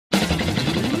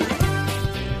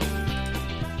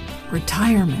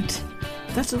Retirement.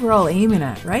 That's what we're all aiming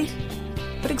at, right?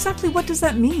 But exactly what does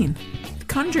that mean? It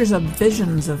conjures up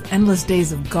visions of endless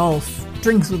days of golf,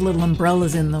 drinks with little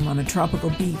umbrellas in them on a tropical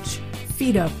beach,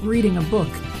 feet up, reading a book.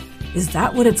 Is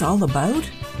that what it's all about?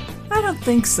 I don't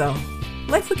think so.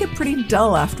 Life would get pretty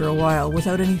dull after a while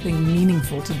without anything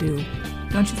meaningful to do,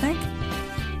 don't you think?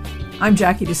 I'm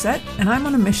Jackie Doucette, and I'm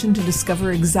on a mission to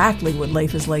discover exactly what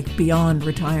life is like beyond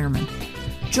retirement.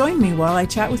 Join me while I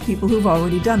chat with people who've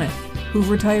already done it, who've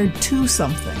retired to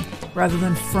something rather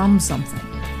than from something.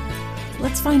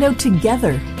 Let's find out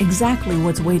together exactly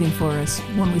what's waiting for us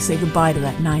when we say goodbye to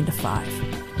that 9 to 5.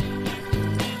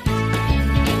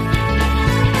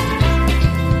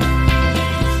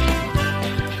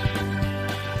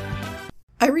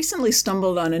 I recently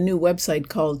stumbled on a new website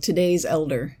called Today's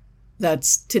Elder.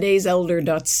 That's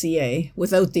todayselder.ca,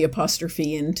 without the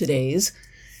apostrophe in today's.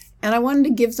 And I wanted to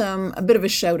give them a bit of a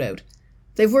shout out.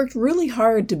 They've worked really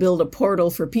hard to build a portal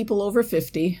for people over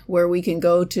 50 where we can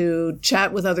go to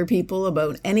chat with other people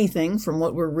about anything from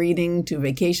what we're reading to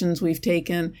vacations we've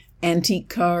taken, antique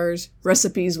cars,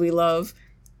 recipes we love,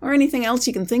 or anything else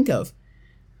you can think of.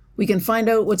 We can find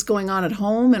out what's going on at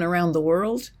home and around the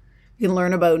world. We can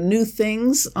learn about new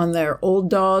things on their Old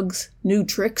Dogs, New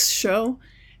Tricks show,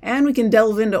 and we can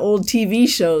delve into old TV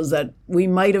shows that we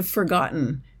might have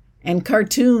forgotten, and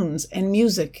cartoons and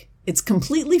music. It's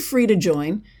completely free to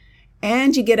join,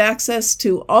 and you get access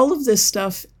to all of this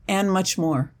stuff and much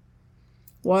more.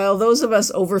 While those of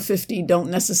us over 50 don't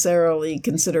necessarily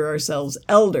consider ourselves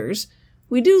elders,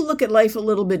 we do look at life a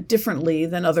little bit differently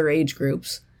than other age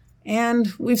groups,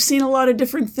 and we've seen a lot of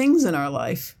different things in our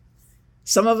life.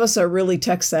 Some of us are really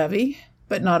tech savvy,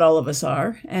 but not all of us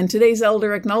are, and today's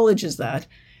elder acknowledges that,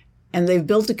 and they've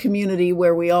built a community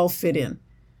where we all fit in.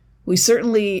 We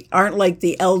certainly aren't like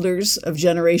the elders of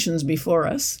generations before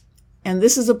us, and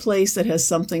this is a place that has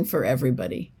something for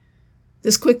everybody.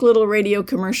 This quick little radio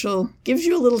commercial gives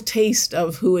you a little taste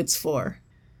of who it's for.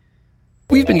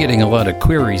 We've been getting a lot of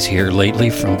queries here lately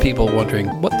from people wondering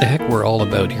what the heck we're all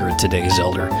about here at Today's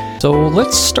Elder. So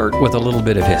let's start with a little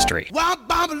bit of history.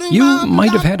 You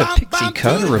might have had a pixie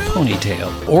cut or a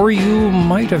ponytail, or you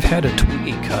might have had a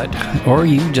twiggy cut, or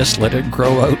you just let it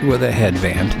grow out with a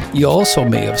headband. You also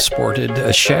may have sported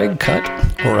a shag cut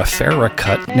or a Farrah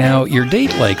cut. Now, your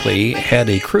date likely had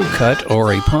a crew cut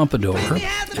or a pompadour,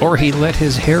 or he let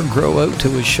his hair grow out to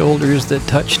his shoulders that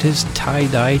touched his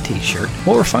tie-dye t-shirt,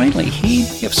 or finally, he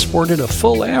may have sported a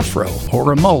full afro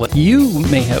or a mullet. You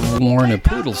may have worn a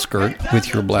poodle skirt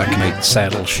with your black knight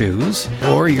saddle shoes,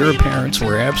 or your parents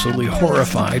were absolutely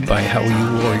horrified by how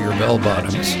you wore your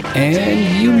bell-bottoms.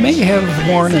 And you may have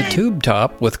worn a tube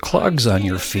top with clogs on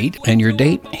your feet, and your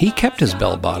date, he kept his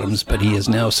bell-bottoms, but he has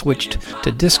now switched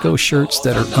to disco shirts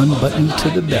that are unbuttoned to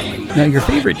the belly. Now, your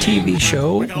favorite TV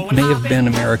show may have been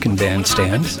American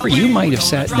Bandstand, or you might have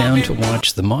sat down to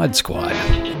watch The Mod Squad,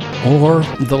 or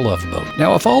The Love Boat.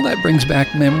 Now, if all that brings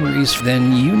back memories,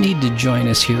 then you need to join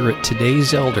us here at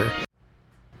Today's Elder.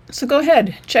 So go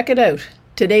ahead, check it out,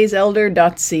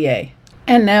 todayselder.ca.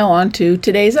 And now on to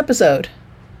today's episode.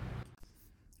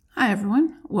 Hi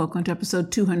everyone, welcome to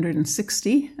episode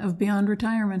 260 of Beyond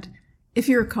Retirement. If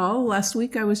you recall, last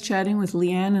week I was chatting with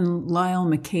Leanne and Lyle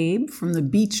McCabe from the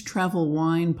Beach Travel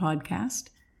Wine podcast.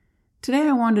 Today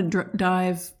I wanted to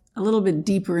dive a little bit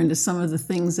deeper into some of the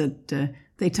things that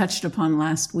they touched upon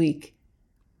last week.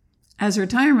 As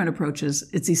retirement approaches,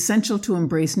 it's essential to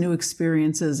embrace new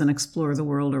experiences and explore the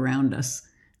world around us.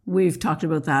 We've talked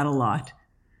about that a lot.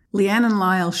 Leanne and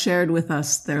Lyle shared with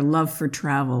us their love for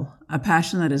travel, a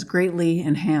passion that has greatly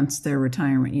enhanced their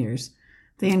retirement years.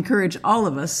 They encourage all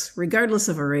of us, regardless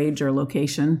of our age or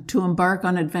location, to embark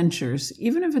on adventures,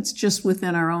 even if it's just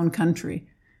within our own country.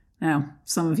 Now,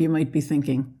 some of you might be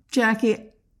thinking,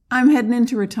 Jackie, I'm heading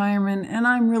into retirement and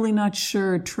I'm really not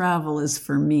sure travel is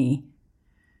for me.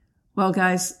 Well,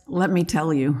 guys, let me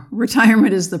tell you,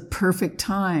 retirement is the perfect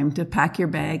time to pack your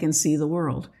bag and see the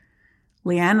world.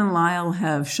 Leanne and Lyle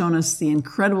have shown us the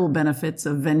incredible benefits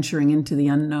of venturing into the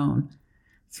unknown.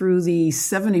 Through the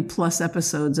 70-plus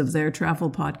episodes of their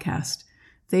travel podcast,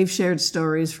 they've shared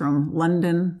stories from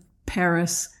London,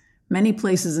 Paris, many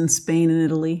places in Spain and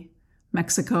Italy,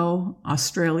 Mexico,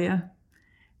 Australia,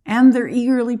 and they're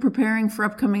eagerly preparing for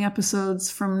upcoming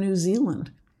episodes from New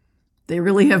Zealand. They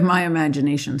really have my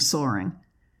imagination soaring.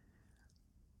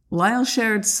 Lyle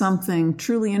shared something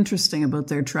truly interesting about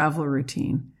their travel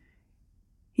routine.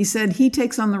 He said he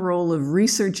takes on the role of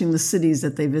researching the cities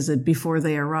that they visit before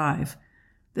they arrive.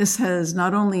 This has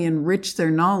not only enriched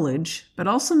their knowledge, but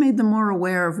also made them more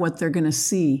aware of what they're going to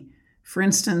see. For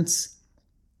instance,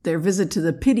 Their visit to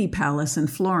the Pitti Palace in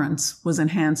Florence was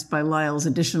enhanced by Lyle's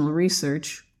additional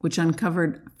research, which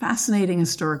uncovered fascinating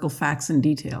historical facts and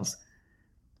details.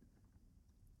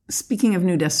 Speaking of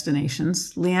new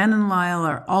destinations, Leanne and Lyle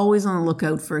are always on the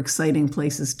lookout for exciting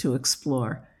places to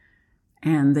explore.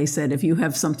 And they said, if you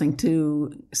have something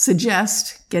to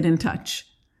suggest, get in touch.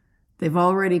 They've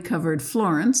already covered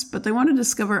Florence, but they want to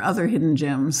discover other hidden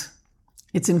gems.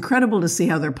 It's incredible to see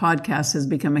how their podcast has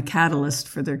become a catalyst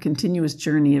for their continuous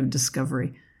journey of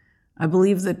discovery. I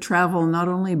believe that travel not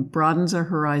only broadens our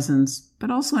horizons, but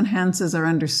also enhances our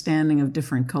understanding of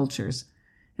different cultures.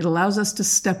 It allows us to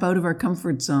step out of our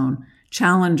comfort zone,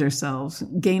 challenge ourselves,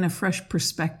 gain a fresh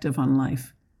perspective on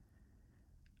life.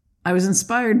 I was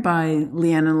inspired by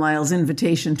Leanne and Lyle's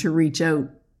invitation to reach out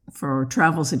for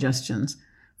travel suggestions.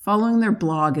 Following their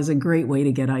blog is a great way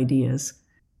to get ideas.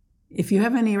 If you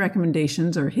have any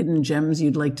recommendations or hidden gems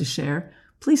you'd like to share,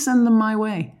 please send them my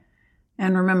way.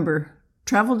 And remember,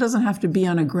 travel doesn't have to be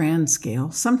on a grand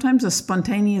scale. Sometimes a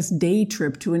spontaneous day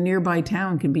trip to a nearby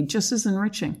town can be just as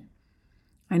enriching.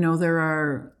 I know there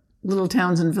are little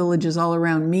towns and villages all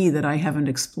around me that I haven't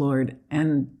explored,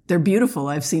 and they're beautiful.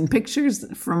 I've seen pictures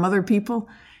from other people,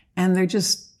 and they're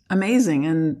just amazing,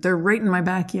 and they're right in my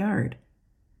backyard.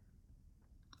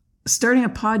 Starting a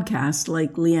podcast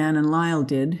like Leanne and Lyle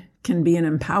did can be an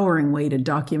empowering way to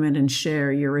document and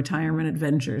share your retirement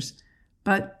adventures.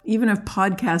 But even if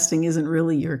podcasting isn't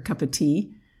really your cup of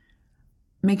tea,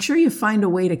 make sure you find a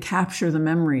way to capture the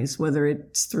memories, whether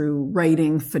it's through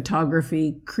writing,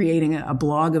 photography, creating a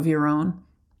blog of your own.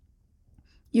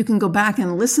 You can go back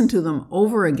and listen to them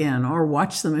over again or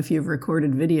watch them if you've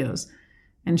recorded videos.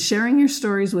 And sharing your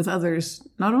stories with others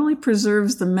not only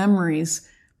preserves the memories,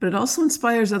 but it also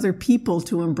inspires other people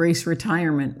to embrace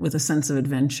retirement with a sense of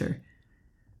adventure.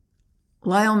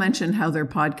 Lyle mentioned how their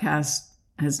podcast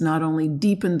has not only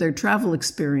deepened their travel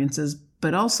experiences,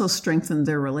 but also strengthened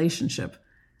their relationship.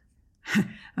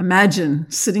 Imagine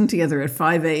sitting together at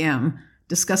 5 a.m.,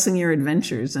 discussing your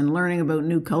adventures and learning about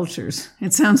new cultures.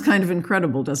 It sounds kind of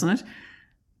incredible, doesn't it?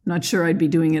 Not sure I'd be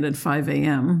doing it at 5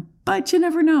 a.m., but you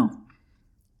never know.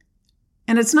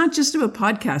 And it's not just about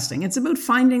podcasting. It's about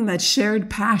finding that shared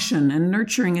passion and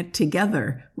nurturing it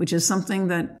together, which is something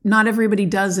that not everybody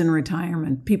does in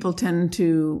retirement. People tend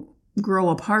to grow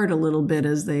apart a little bit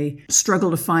as they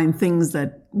struggle to find things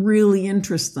that really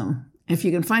interest them. If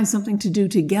you can find something to do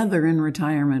together in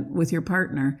retirement with your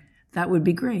partner, that would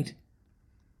be great.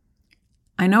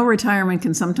 I know retirement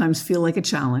can sometimes feel like a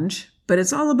challenge, but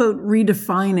it's all about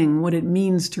redefining what it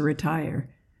means to retire.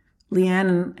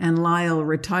 Leanne and Lyle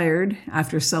retired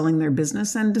after selling their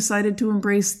business and decided to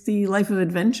embrace the life of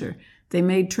adventure. They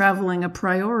made traveling a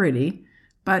priority,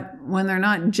 but when they're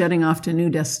not jetting off to new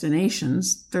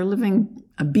destinations, they're living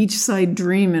a beachside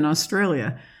dream in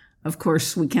Australia. Of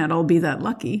course, we can't all be that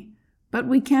lucky, but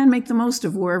we can make the most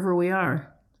of wherever we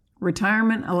are.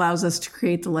 Retirement allows us to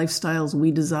create the lifestyles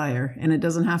we desire, and it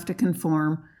doesn't have to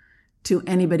conform to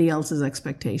anybody else's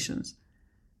expectations.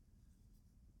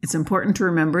 It's important to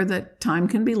remember that time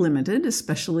can be limited,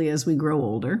 especially as we grow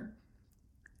older.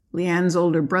 Leanne's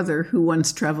older brother, who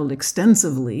once traveled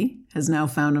extensively, has now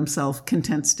found himself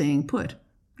content staying put.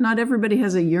 Not everybody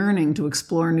has a yearning to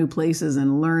explore new places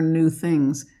and learn new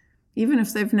things, even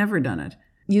if they've never done it.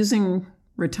 Using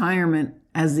retirement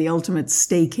as the ultimate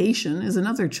staycation is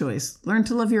another choice. Learn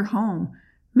to love your home.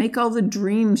 Make all the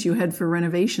dreams you had for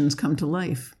renovations come to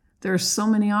life. There are so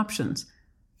many options.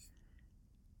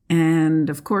 And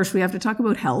of course, we have to talk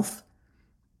about health.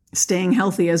 Staying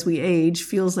healthy as we age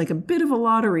feels like a bit of a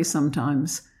lottery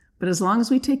sometimes, but as long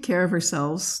as we take care of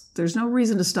ourselves, there's no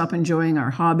reason to stop enjoying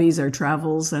our hobbies, our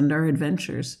travels, and our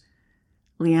adventures.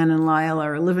 Leanne and Lyle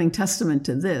are a living testament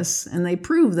to this, and they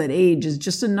prove that age is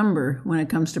just a number when it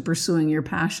comes to pursuing your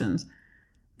passions.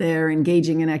 They're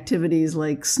engaging in activities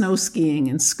like snow skiing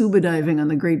and scuba diving on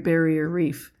the Great Barrier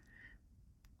Reef.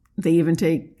 They even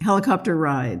take helicopter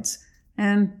rides.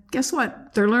 And guess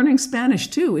what? They're learning Spanish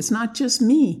too. It's not just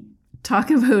me. Talk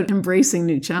about embracing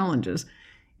new challenges.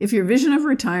 If your vision of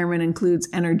retirement includes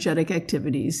energetic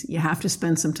activities, you have to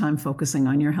spend some time focusing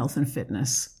on your health and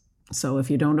fitness. So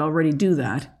if you don't already do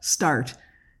that, start,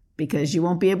 because you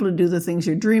won't be able to do the things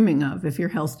you're dreaming of if your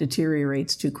health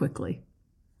deteriorates too quickly.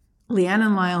 Leanne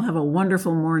and Lyle have a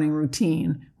wonderful morning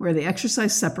routine where they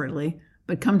exercise separately,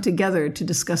 but come together to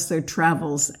discuss their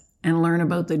travels and learn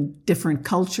about the different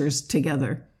cultures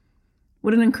together.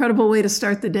 What an incredible way to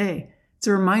start the day. It's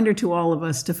a reminder to all of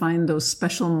us to find those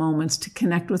special moments to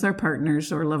connect with our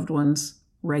partners or loved ones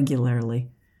regularly.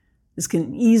 This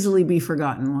can easily be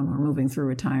forgotten when we're moving through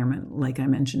retirement, like I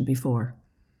mentioned before.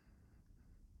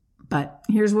 But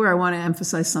here's where I want to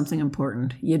emphasize something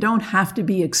important. You don't have to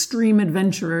be extreme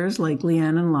adventurers like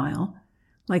Leanne and Lyle.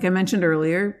 Like I mentioned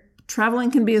earlier,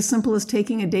 traveling can be as simple as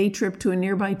taking a day trip to a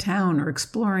nearby town or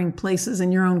exploring places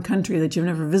in your own country that you've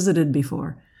never visited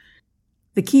before.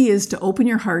 The key is to open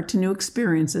your heart to new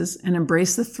experiences and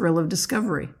embrace the thrill of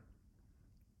discovery.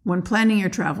 When planning your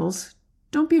travels,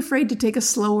 don't be afraid to take a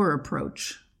slower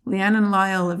approach. Leanne and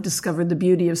Lyle have discovered the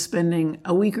beauty of spending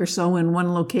a week or so in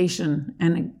one location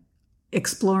and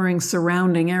exploring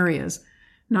surrounding areas.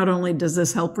 Not only does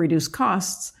this help reduce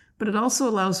costs, but it also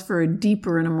allows for a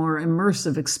deeper and a more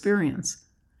immersive experience.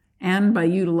 And by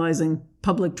utilizing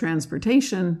public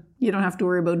transportation, you don't have to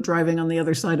worry about driving on the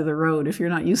other side of the road if you're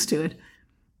not used to it.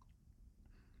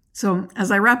 So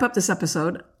as I wrap up this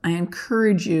episode, I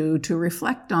encourage you to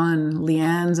reflect on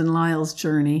Leanne's and Lyle's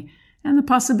journey and the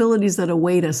possibilities that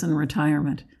await us in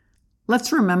retirement.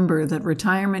 Let's remember that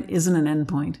retirement isn't an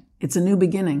endpoint. It's a new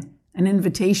beginning, an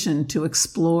invitation to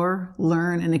explore,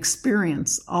 learn, and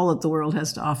experience all that the world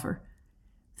has to offer.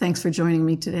 Thanks for joining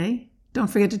me today. Don't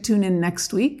forget to tune in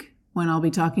next week when I'll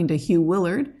be talking to Hugh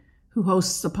Willard, who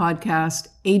hosts the podcast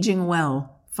Aging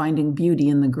Well, Finding Beauty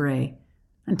in the Gray.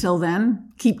 Until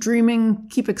then, keep dreaming,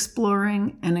 keep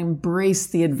exploring, and embrace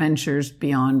the adventures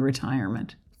beyond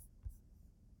retirement.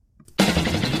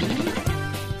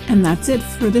 And that's it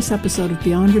for this episode of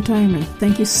Beyond Retirement.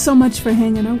 Thank you so much for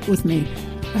hanging out with me.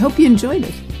 I hope you enjoyed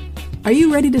it. Are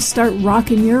you ready to start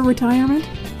rocking your retirement?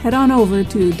 Head on over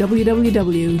to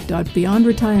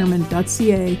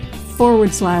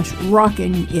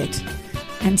www.beyondretirement.ca/rocking it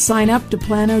and sign up to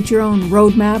plan out your own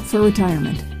roadmap for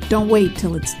retirement. Don't wait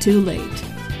till it's too late.